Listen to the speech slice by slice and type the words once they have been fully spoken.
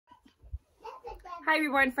Hi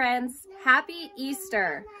Reborn friends, happy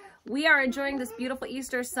Easter. We are enjoying this beautiful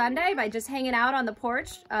Easter Sunday by just hanging out on the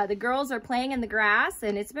porch. The girls are playing in the grass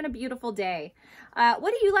and it's been a beautiful day.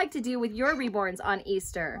 What do you like to do with your Reborns on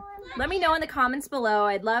Easter? Let me know in the comments below.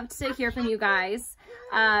 I'd love to hear from you guys.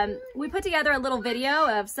 We put together a little video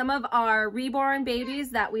of some of our Reborn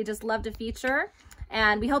babies that we just love to feature,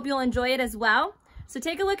 and we hope you'll enjoy it as well. So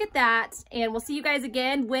take a look at that, and we'll see you guys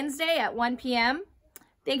again Wednesday at 1 p.m.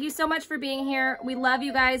 Thank you so much for being here. We love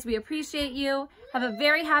you guys. We appreciate you. Have a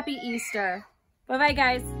very happy Easter. Bye-bye,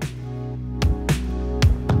 guys.